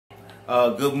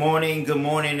Good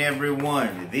morning,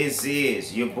 everyone. This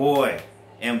is your boy,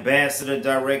 Ambassador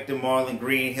Director Marlon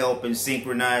Green, helping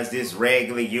synchronize this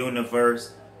regular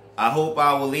universe. I hope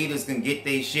our leaders can get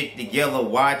their shit together,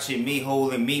 watching me,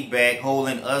 holding me back,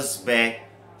 holding us back,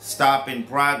 stopping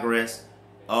progress.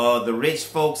 The rich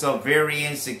folks are very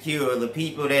insecure. The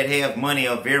people that have money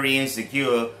are very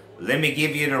insecure. Let me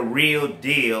give you the real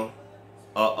deal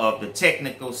of the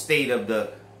technical state of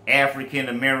the African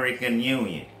American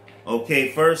Union.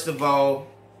 Okay, first of all,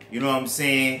 you know what I'm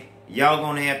saying? Y'all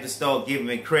gonna have to start giving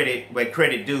me credit where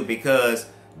credit due, because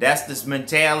that's this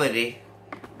mentality.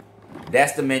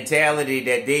 That's the mentality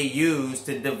that they use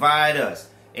to divide us.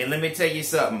 And let me tell you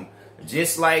something.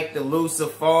 Just like the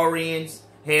Luciferians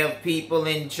have people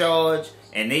in charge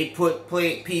and they put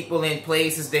people in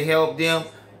places to help them,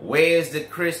 where's the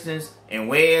Christians and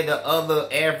where are the other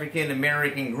African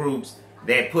American groups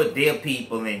that put their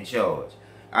people in charge?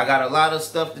 I got a lot of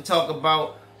stuff to talk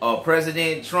about.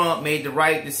 President Trump made the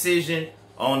right decision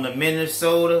on the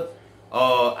Minnesota.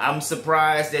 I'm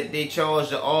surprised that they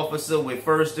charged the officer with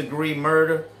first-degree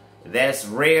murder. That's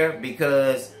rare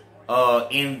because,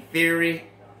 in theory,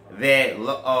 that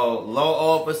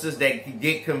law officers that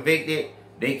get convicted,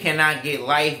 they cannot get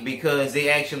life because they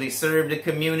actually serve the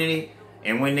community.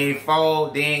 And when they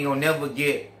fall, they ain't gonna never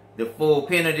get the full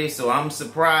penalty. So I'm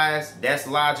surprised. That's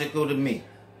logical to me.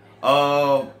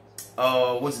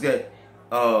 What's good?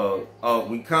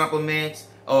 We compliments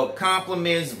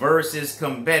versus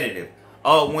competitive.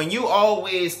 When you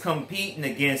always competing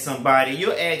against somebody,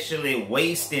 you're actually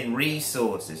wasting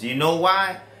resources. You know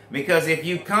why? Because if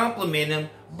you compliment them,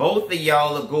 both of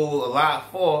y'all will go a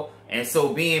lot far. And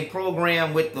so being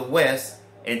programmed with the West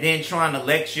and then trying to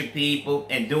lecture people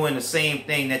and doing the same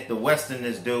thing that the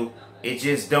Westerners do, it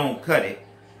just don't cut it.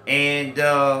 And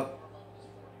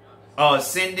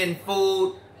sending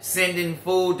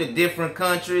food to different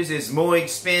countries is more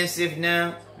expensive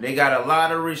now. They got a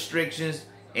lot of restrictions,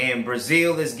 and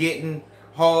Brazil is getting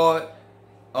hard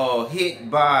hit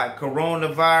by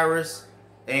coronavirus,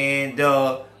 and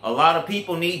a lot of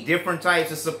people need different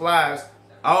types of supplies.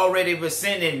 I already was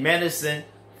sending medicine,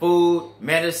 food,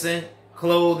 medicine,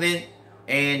 clothing,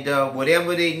 and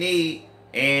whatever they need.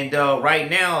 And right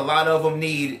now, a lot of them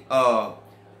need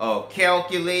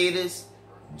calculators,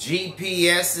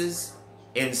 GPSs,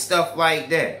 and stuff like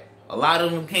that. A lot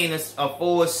of them can't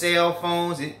afford cell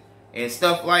phones and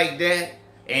stuff like that.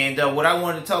 And what I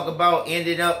wanted to talk about,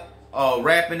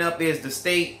 wrapping up, is the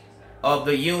state of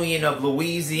the Union of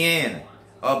Louisiana.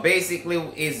 Basically,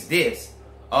 is this.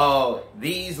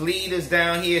 These leaders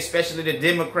down here, especially the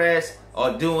Democrats,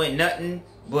 are doing nothing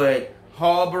but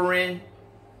harboring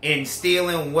and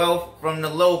stealing wealth from the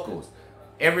locals.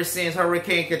 Ever since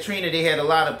Hurricane Katrina, they had a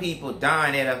lot of people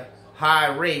dying at a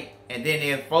high rate, and then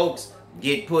their folks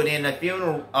get put in a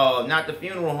funeral, not the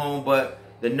funeral home, but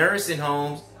the nursing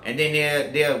homes, and then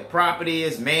their property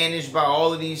is managed by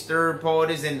all of these third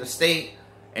parties in the state,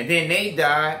 and then they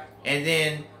die, and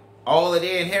then all of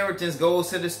their inheritance goes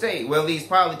to the state. Well, these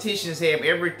politicians have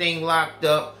everything locked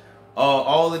up.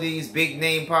 All of these big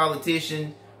name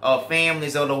politician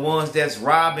families are the ones that's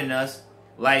robbing us.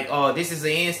 Like, this is an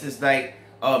instance, like,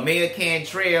 Mayor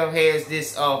Cantrell has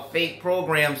this fake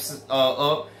program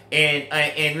up,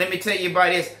 and let me tell you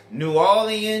about this. New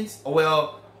Orleans,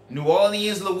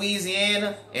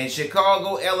 Louisiana, and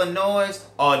Chicago, Illinois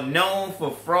are known for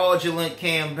fraudulent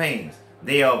campaigns.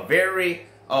 They are very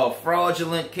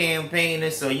fraudulent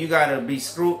campaigners, so you gotta be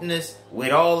scrutinous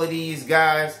with all of these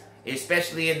guys,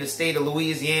 especially in the state of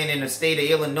Louisiana, in the state of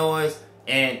Illinois,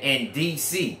 and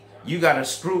DC. You gotta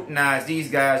scrutinize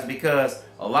these guys because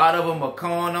a lot of them are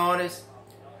con artists,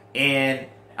 and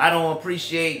I don't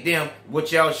appreciate them.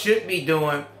 What y'all should be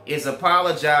doing is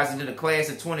apologizing to the class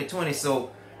of 2020. So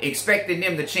expecting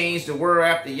them to change the world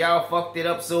after y'all fucked it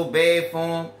up so bad for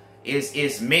them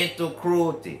is mental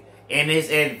cruelty. And it's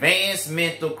advanced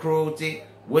mental cruelty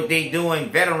what they do in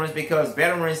veterans, because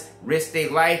veterans risk their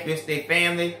life, risk their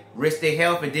family, risk their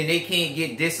health, and then they can't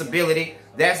get disability.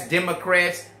 That's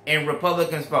Democrats and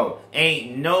Republicans' fault.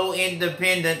 Ain't no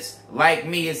independents like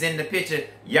me is in the picture.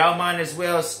 Y'all might as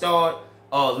well start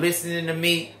listening to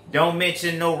me. Don't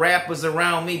mention no rappers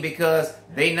around me because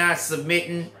they not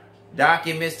submitting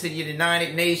documents to the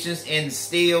United Nations and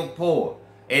still poor.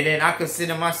 And then I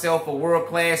consider myself a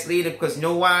world-class leader because you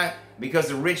know why? Because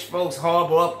the rich folks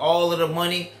harbor up all of the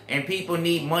money, and people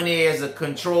need money as a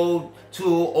control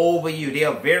tool over you. They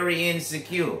are very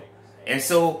insecure. And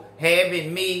so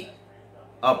having me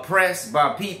oppressed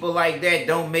by people like that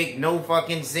don't make no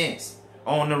fucking sense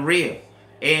on the real.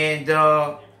 And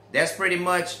that's pretty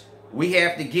much We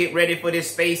have to get ready for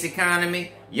this space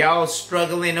economy. Y'all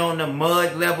struggling on the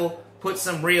mud level. Put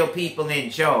some real people in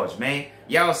charge, man.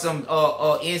 Y'all some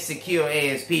insecure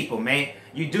ass people, man.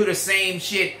 You do the same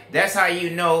shit. That's how you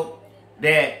know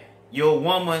that your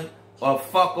woman or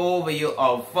fuck over you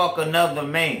or fuck another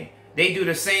man. They do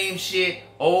the same shit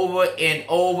over and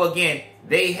over again.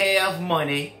 They have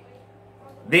money.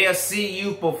 They'll see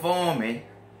you performing.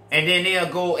 And then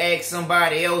they'll go ask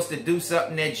somebody else to do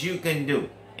something that you can do.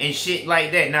 And shit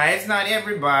like that. Now, it's not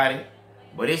everybody.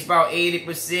 But it's about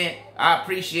 80%. I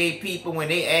appreciate people when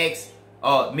they ask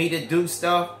me to do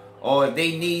stuff. Or if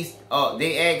they need,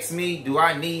 they ask me, do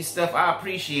I need stuff? I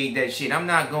appreciate that shit. I'm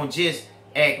not going to just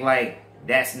act like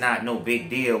that's not no big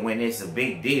deal when it's a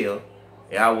big deal.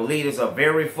 Our leaders are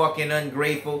very fucking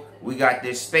ungrateful. We got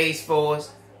this Space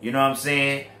Force. You know what I'm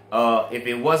saying? If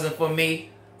it wasn't for me,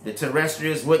 the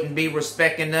terrestrials wouldn't be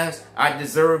respecting us. I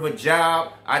deserve a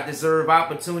job. I deserve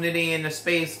opportunity in the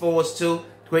Space Force too.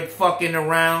 Quit fucking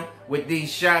around with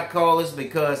these shot callers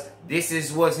because this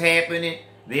is what's happening.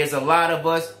 There's a lot of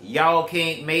us. Y'all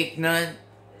can't make none.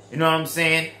 You know what I'm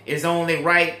saying? It's only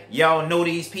right. Y'all know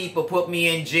these people put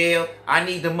me in jail. I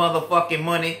need the motherfucking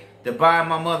money to buy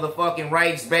my motherfucking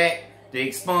rights back, to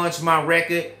expunge my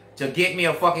record, to get me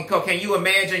a fucking car. Can you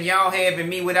imagine y'all having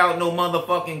me without no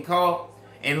motherfucking car?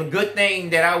 And the good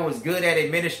thing that I was good at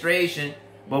administration,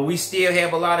 but we still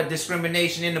have a lot of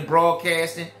discrimination in the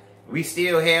broadcasting. We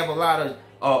still have a lot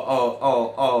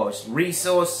of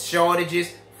resource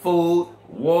shortages, food,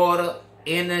 water,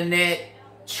 internet,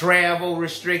 travel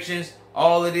restrictions,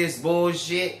 all of this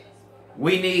bullshit.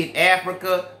 We need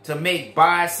Africa to make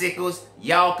bicycles.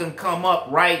 Y'all can come up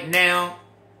right now,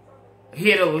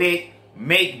 hit a lick,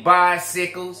 make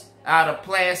bicycles out of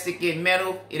plastic and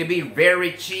metal. It'll be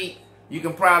very cheap. You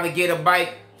can probably get a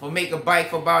bike make a bike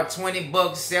for about 20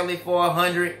 bucks, sell it for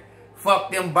 100.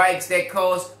 Fuck them bikes that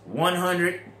cost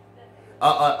 $100,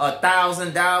 $1,000,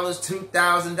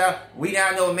 $2,000. We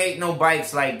not gonna make no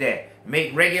bikes like that.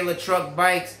 Make regular truck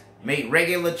bikes, make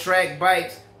regular track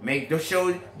bikes, make the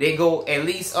show they go at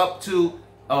least up to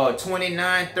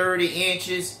 29, 30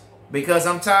 inches. Because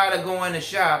I'm tired of going to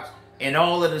shops and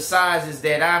all of the sizes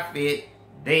that I fit,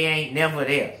 they ain't never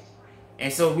there.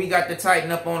 And so we got to tighten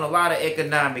up on a lot of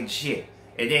economic shit.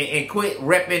 And quit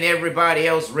repping everybody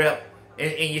else rep.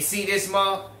 And you see this,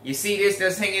 you see this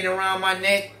that's hanging around my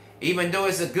neck? Even though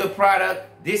it's a good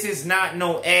product, this is not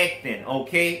no acting,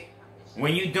 okay?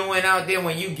 When you doing out there,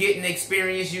 when you getting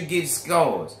experience, you get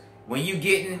scars. When you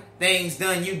getting things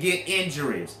done, you get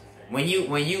injuries. When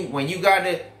you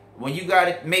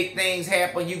gotta make things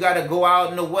happen, you gotta go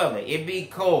out in the weather. It be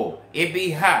cold, it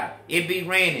be hot, it be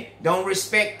raining. Don't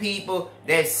respect people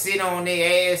that sit on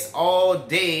their ass all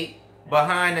day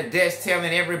behind the desk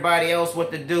telling everybody else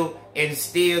what to do and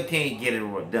still can't get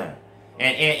it done.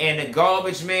 And the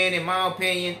garbage man, in my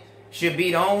opinion, should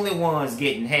be the only ones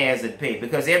getting hazard pay,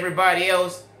 because everybody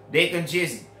else, they can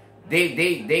just,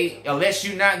 they unless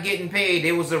you're not getting paid.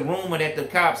 There was a rumor that the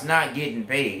cops not getting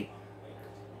paid.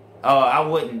 I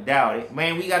wouldn't doubt it.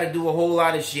 Man, we got to do a whole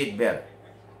lot of shit better.